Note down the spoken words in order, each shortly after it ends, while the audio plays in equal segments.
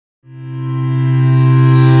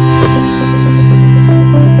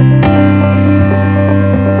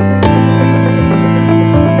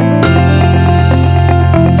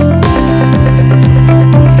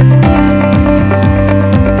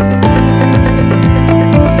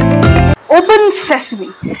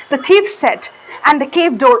sesame, the thieves said, and the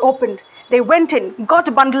cave door opened. They went in, got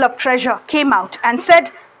a bundle of treasure, came out, and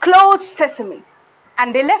said, close sesame,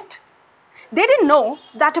 and they left. They didn't know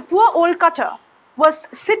that a poor old cutter was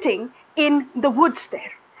sitting in the woods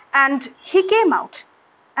there, and he came out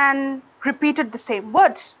and repeated the same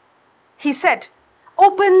words. He said,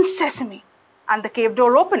 open sesame, and the cave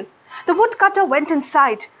door opened. The woodcutter went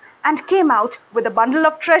inside and came out with a bundle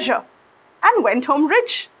of treasure and went home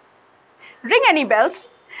rich. Ring any bells?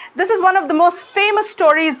 This is one of the most famous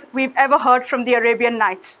stories we've ever heard from the Arabian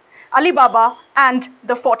Nights, Ali Baba and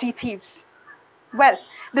the 40 Thieves. Well,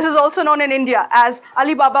 this is also known in India as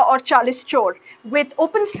Ali Baba or Chalis Chor, with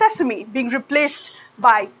open sesame being replaced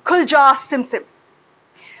by Khulja Sim Sim.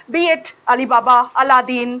 Be it Ali Baba,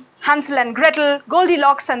 Aladdin, Hansel and Gretel,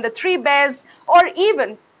 Goldilocks and the Three Bears, or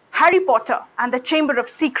even Harry Potter and the Chamber of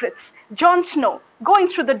Secrets, Jon Snow going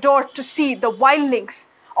through the door to see the wildlings,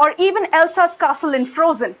 or even Elsa's castle in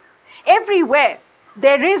Frozen. Everywhere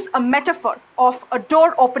there is a metaphor of a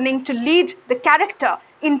door opening to lead the character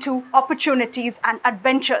into opportunities and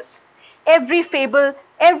adventures. Every fable,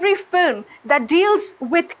 every film that deals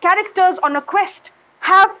with characters on a quest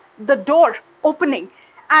have the door opening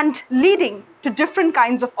and leading to different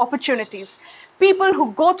kinds of opportunities. People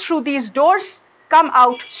who go through these doors come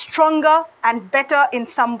out stronger and better in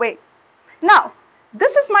some way. Now,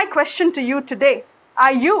 this is my question to you today.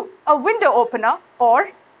 Are you a window opener or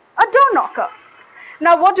a door knocker?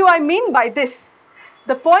 Now, what do I mean by this?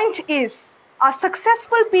 The point is, are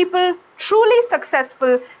successful people truly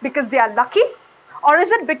successful because they are lucky? Or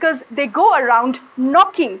is it because they go around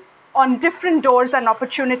knocking on different doors and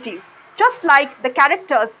opportunities, just like the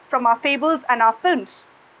characters from our fables and our films?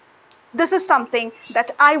 This is something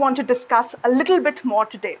that I want to discuss a little bit more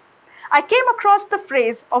today. I came across the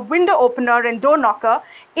phrase of window opener and door knocker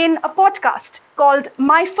in a podcast called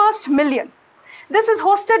My First Million. This is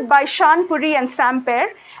hosted by Shan Puri and Sam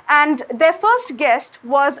Pear, and their first guest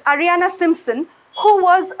was Ariana Simpson, who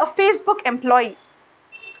was a Facebook employee.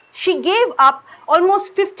 She gave up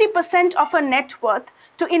almost 50% of her net worth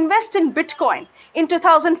to invest in Bitcoin in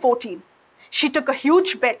 2014. She took a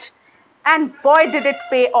huge bet, and boy did it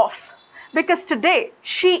pay off. Because today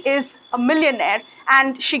she is a millionaire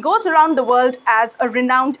and she goes around the world as a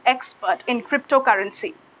renowned expert in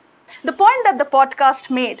cryptocurrency. The point that the podcast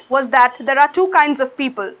made was that there are two kinds of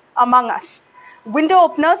people among us, window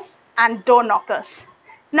openers and door knockers.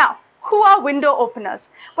 Now, who are window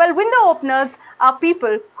openers? Well, window openers are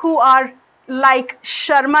people who are like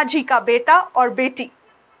Sharma ji ka beta or beti,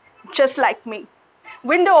 just like me.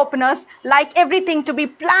 Window openers like everything to be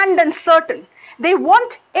planned and certain. They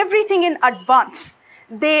want everything in advance.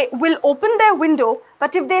 They will open their window,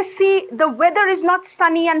 but if they see the weather is not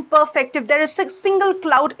sunny and perfect, if there is a single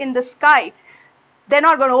cloud in the sky, they're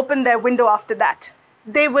not going to open their window after that.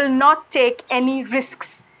 They will not take any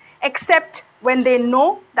risks, except when they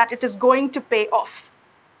know that it is going to pay off.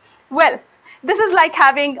 Well, this is like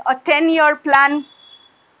having a 10-year plan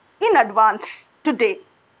in advance today.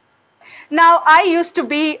 Now, I used to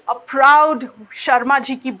be a proud Sharma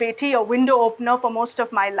ji ki beti, a window opener, for most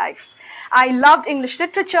of my life. I loved English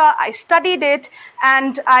literature, I studied it,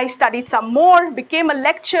 and I studied some more, became a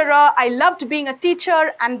lecturer. I loved being a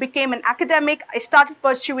teacher and became an academic. I started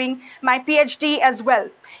pursuing my PhD as well.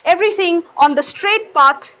 Everything on the straight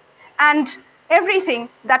path and everything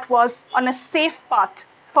that was on a safe path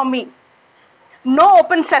for me. No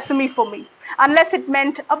open sesame for me, unless it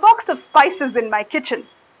meant a box of spices in my kitchen.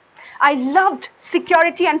 I loved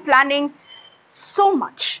security and planning so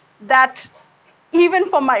much that even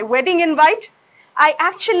for my wedding invite, I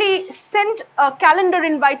actually sent a calendar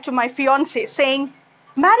invite to my fiancé saying,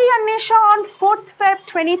 marry Annesha on 4th Feb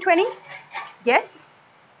 2020? Yes?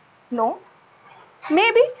 No?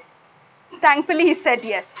 Maybe? Thankfully, he said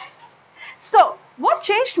yes. So, what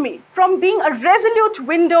changed me from being a resolute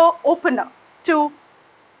window opener to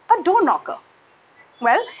a door knocker?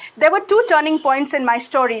 Well, there were two turning points in my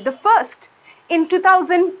story. The first, in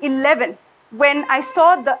 2011, when I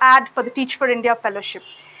saw the ad for the Teach for India Fellowship,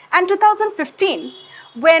 and 2015,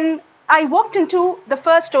 when I walked into the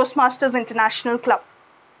first Toastmasters International Club.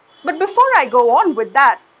 But before I go on with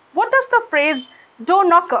that, what does the phrase door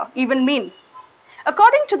knocker even mean?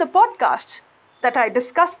 According to the podcast that I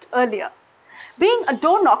discussed earlier, being a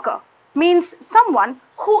door knocker means someone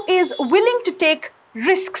who is willing to take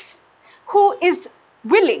risks, who is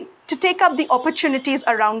willing to take up the opportunities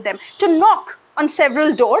around them, to knock on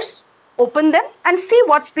several doors, open them and see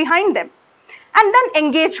what's behind them, and then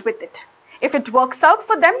engage with it. If it works out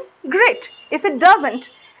for them, great. If it doesn't,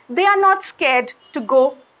 they are not scared to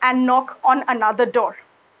go and knock on another door.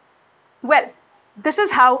 Well, This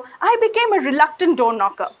is how I became a reluctant door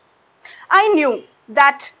knocker. I knew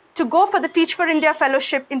that to go for the Teach for India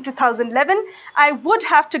Fellowship in 2011, I would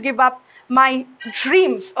have to give up my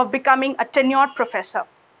dreams of becoming a tenured professor.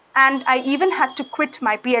 And I even had to quit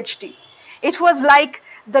my PhD. It was like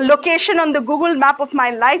the location on the Google map of my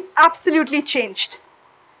life absolutely changed.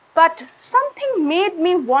 But something made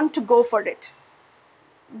me want to go for it.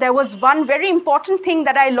 There was one very important thing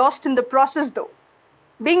that I lost in the process though,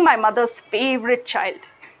 being my mother's favorite child.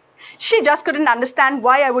 She just couldn't understand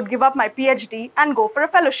why I would give up my PhD and go for a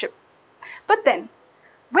fellowship. But then,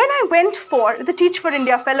 when I went for the Teach for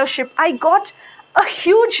India Fellowship, I got a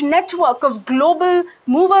huge network of global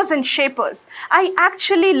movers and shapers. I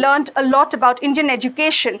actually learned a lot about Indian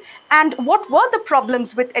education and what were the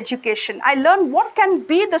problems with education. I learned what can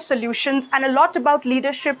be the solutions and a lot about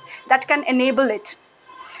leadership that can enable it.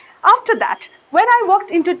 After that, when I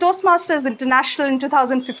walked into Toastmasters International in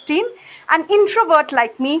 2015, an introvert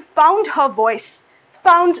like me found her voice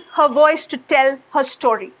to tell her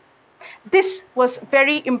story. This was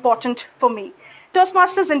very important for me.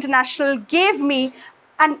 Toastmasters International gave me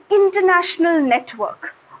an international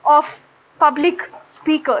network of public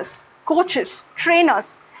speakers, coaches,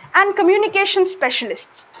 trainers, and communication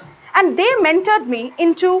specialists. And they mentored me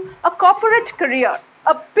into a corporate career,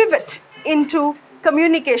 a pivot into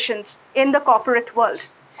communications in the corporate world.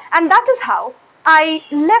 And that is how I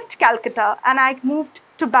left Calcutta and I moved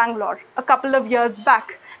to Bangalore a couple of years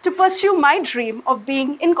back to pursue my dream of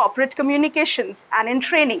being in corporate communications and in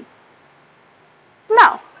training.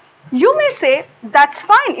 Now, you may say, that's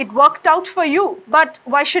fine, it worked out for you, but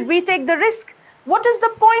why should we take the risk? What is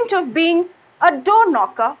the point of being a door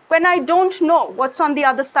knocker when I don't know what's on the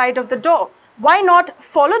other side of the door? Why not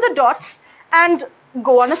follow the dots and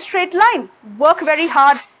go on a straight line, work very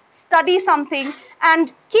hard, study something,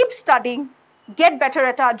 and keep studying, get better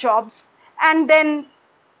at our jobs, and then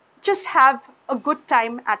just have a good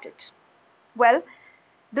time at it? Well,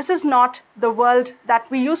 this is not the world that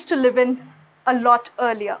we used to live in a lot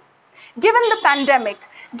earlier. Given the pandemic,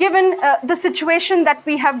 given the situation that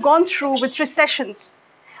we have gone through with recessions,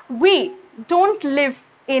 we don't live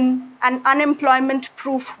in an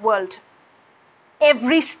unemployment-proof world.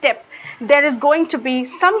 Every step, there is going to be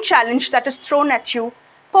some challenge that is thrown at you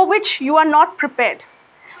for which you are not prepared.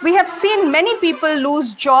 We have seen many people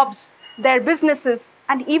lose jobs, their businesses,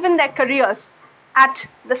 and even their careers at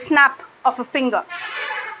the snap of a finger.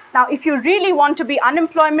 Now, if you really want to be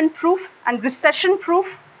unemployment-proof and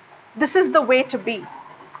recession-proof, this is the way to be.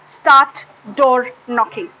 Start door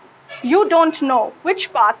knocking. You don't know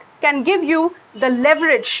which path can give you the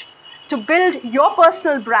leverage to build your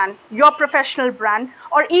personal brand, your professional brand,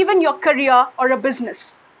 or even your career or a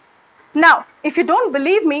business. Now, if you don't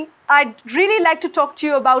believe me, I'd really like to talk to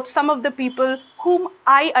you about some of the people whom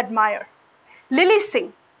I admire. Lily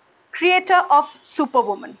Singh, creator of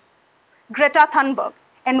Superwoman. Greta Thunberg,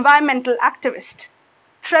 environmental activist.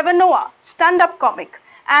 Trevor Noah, stand-up comic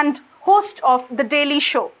and host of The Daily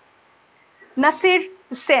Show. Nasir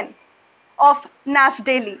Hussain of Nas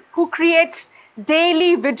Daily, who creates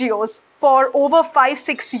daily videos for over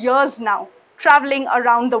 5-6 years now, traveling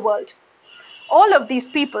around the world. All of these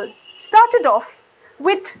people started off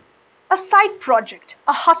with a side project,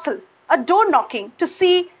 a hustle, a door knocking to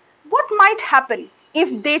see what might happen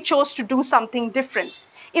if they chose to do something different,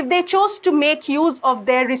 if they chose to make use of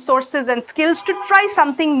their resources and skills to try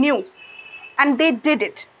something new. And they did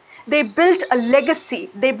it. They built a legacy,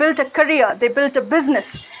 they built a career, they built a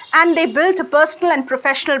business, and they built a personal and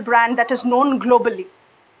professional brand that is known globally.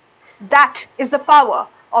 That is the power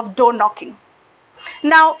of door knocking.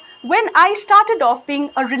 Now, when I started off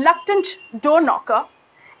being a reluctant door knocker,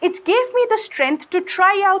 it gave me the strength to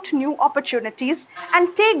try out new opportunities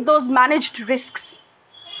and take those managed risks.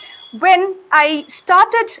 When I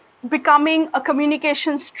started becoming a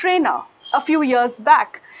communications trainer a few years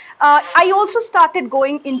back, I also started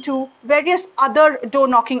going into various other door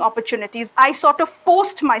knocking opportunities. I sort of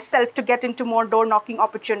forced myself to get into more door knocking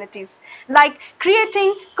opportunities, like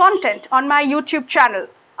creating content on my YouTube channel,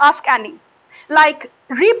 Ask Annie, like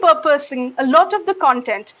repurposing a lot of the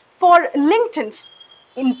content for LinkedIn's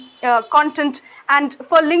content and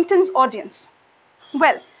for LinkedIn's audience.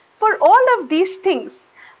 Well, for all of these things,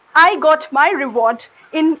 I got my reward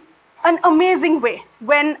in an amazing way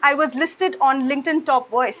when I was listed on LinkedIn Top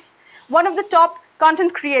Voice, one of the top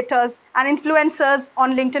content creators and influencers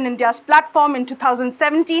on LinkedIn India's platform in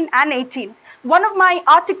 2017 and 18. One of my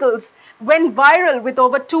articles went viral with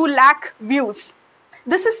over 2 lakh views.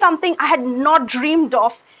 This is something I had not dreamed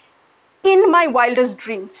of in my wildest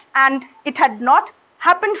dreams, and it had not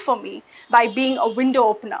happened for me by being a window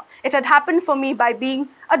opener. It had happened for me by being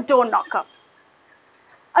a door knocker.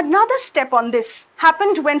 Another step on this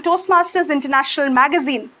happened when Toastmasters International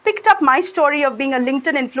magazine picked up my story of being a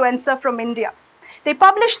LinkedIn influencer from India. They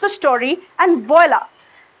published the story, and voila,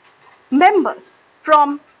 members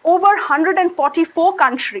from over 144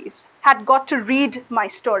 countries had got to read my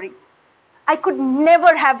story. I could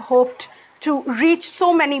never have hoped to reach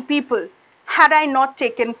so many people had I not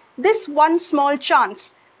taken this one small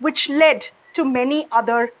chance, which led to many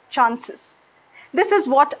other chances. This is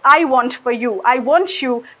what I want for you. I want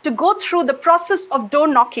you to go through the process of door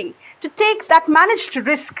knocking, to take that managed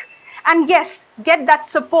risk, and yes, get that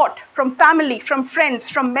support from family, from friends,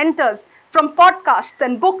 from mentors, from podcasts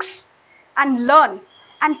and books, and learn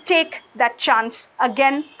and take that chance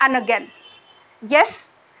again and again.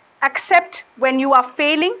 Yes, accept when you are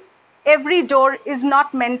failing. Every door is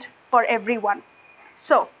not meant for everyone.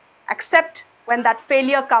 So accept when that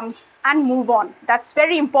failure comes and move on. That's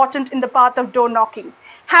very important in the path of door knocking.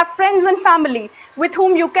 Have friends and family with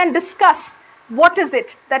whom you can discuss what is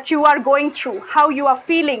it that you are going through, how you are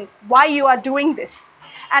feeling, why you are doing this.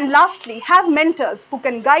 And lastly, have mentors who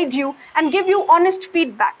can guide you and give you honest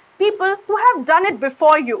feedback. People who have done it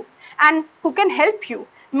before you and who can help you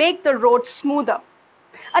make the road smoother.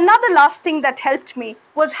 Another last thing that helped me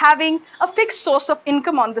was having a fixed source of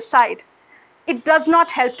income on the side. It does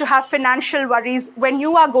not help to have financial worries when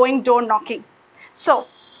you are going door knocking. So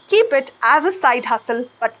keep it as a side hustle,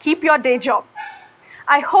 but keep your day job.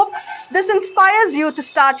 I hope this inspires you to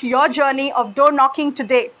start your journey of door knocking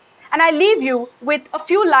today. And I leave you with a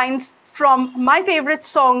few lines from my favorite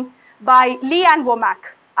song by Lee Ann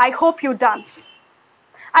Womack, I Hope You Dance.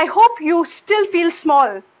 I hope you still feel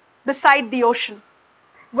small beside the ocean.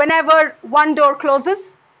 Whenever one door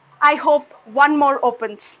closes, I hope one more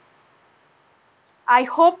opens. I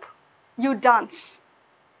hope you dance.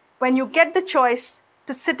 When you get the choice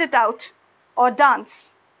to sit it out or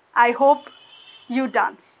dance, I hope you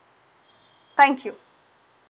dance. Thank you.